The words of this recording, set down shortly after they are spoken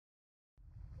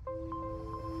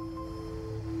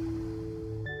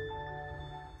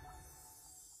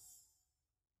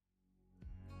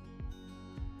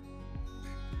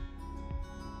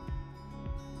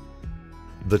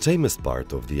The tamest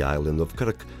part of the island of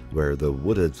Krk, where the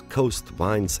wooded coast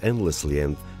winds endlessly,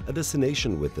 and a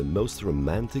destination with the most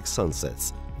romantic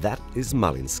sunsets, that is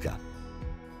Malinska.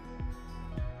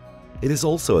 It is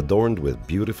also adorned with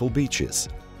beautiful beaches.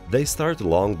 They start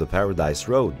along the Paradise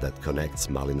Road that connects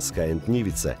Malinska and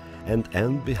Gnjivice and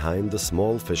end behind the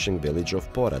small fishing village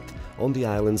of Porat on the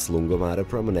island's Lungomare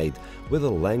promenade with a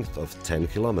length of 10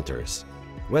 kilometers.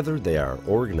 Whether they are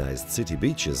organized city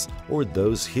beaches or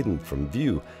those hidden from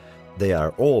view, they are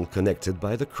all connected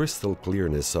by the crystal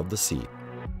clearness of the sea.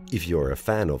 If you're a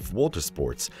fan of water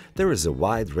sports, there is a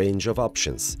wide range of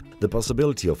options. The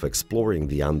possibility of exploring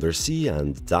the undersea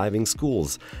and diving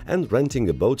schools and renting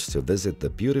a boat to visit the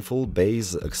beautiful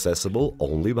bays accessible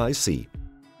only by sea.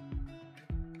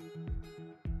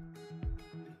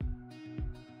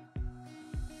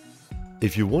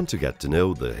 If you want to get to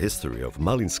know the history of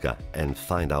Malinska and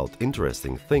find out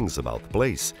interesting things about the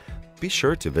place, be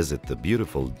sure to visit the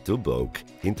beautiful Dubašnica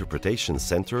Interpretation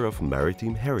Center of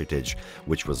Maritime Heritage,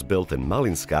 which was built in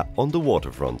Malinska on the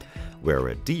waterfront, where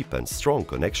a deep and strong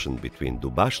connection between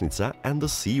Dubašnica and the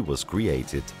sea was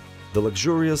created. The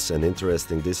luxurious and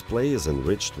interesting display is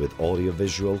enriched with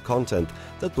audiovisual content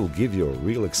that will give you a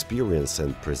real experience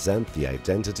and present the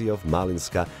identity of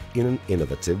Malinska in an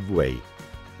innovative way.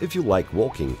 If you like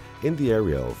walking, in the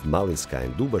area of Malinska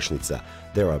and Dubašnica,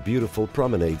 there are beautiful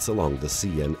promenades along the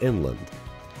sea and inland.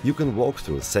 You can walk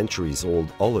through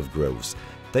centuries-old olive groves,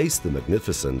 taste the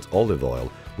magnificent olive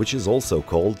oil, which is also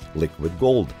called liquid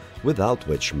gold, without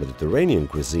which Mediterranean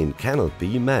cuisine cannot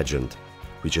be imagined,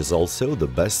 which is also the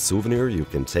best souvenir you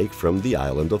can take from the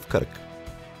island of Krk.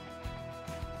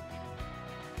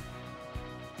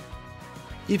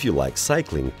 If you like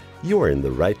cycling, you are in the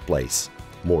right place.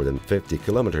 More than 50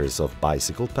 kilometers of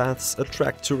bicycle paths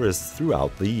attract tourists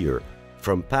throughout the year.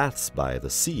 From paths by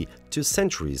the sea to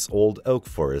centuries-old oak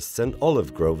forests and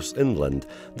olive groves inland,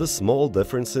 the small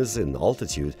differences in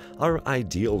altitude are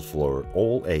ideal for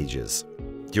all ages.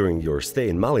 During your stay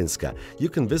in Malinska, you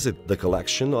can visit the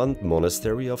collection and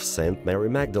monastery of St. Mary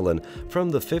Magdalene from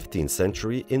the 15th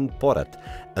century in Porat,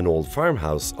 an old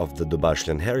farmhouse of the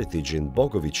Dubaščian heritage in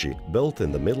Bogovići, built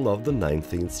in the middle of the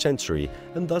 19th century,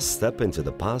 and thus step into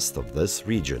the past of this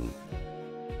region.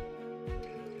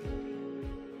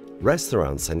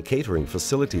 Restaurants and catering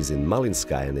facilities in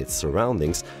Malinska and its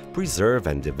surroundings preserve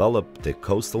and develop the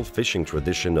coastal fishing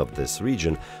tradition of this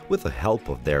region with the help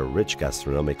of their rich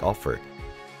gastronomic offer.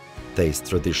 Taste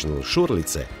traditional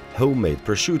šurlice, homemade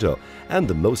prosciutto, and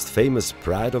the most famous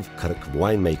pride of Krk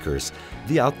winemakers,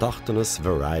 the autochthonous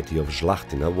variety of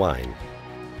Žlahtina wine.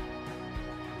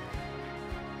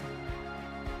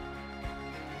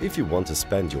 If you want to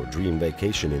spend your dream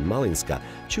vacation in Malinska,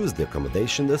 choose the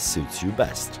accommodation that suits you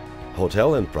best.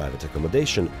 Hotel and private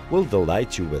accommodation will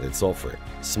delight you with its offer.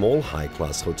 Small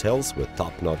high-class hotels with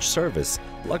top-notch service,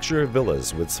 luxury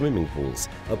villas with swimming pools,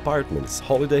 apartments,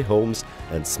 holiday homes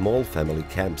and small family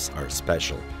camps are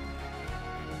special.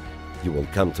 You will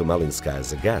come to Malinska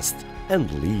as a guest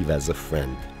and leave as a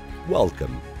friend.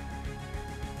 Welcome!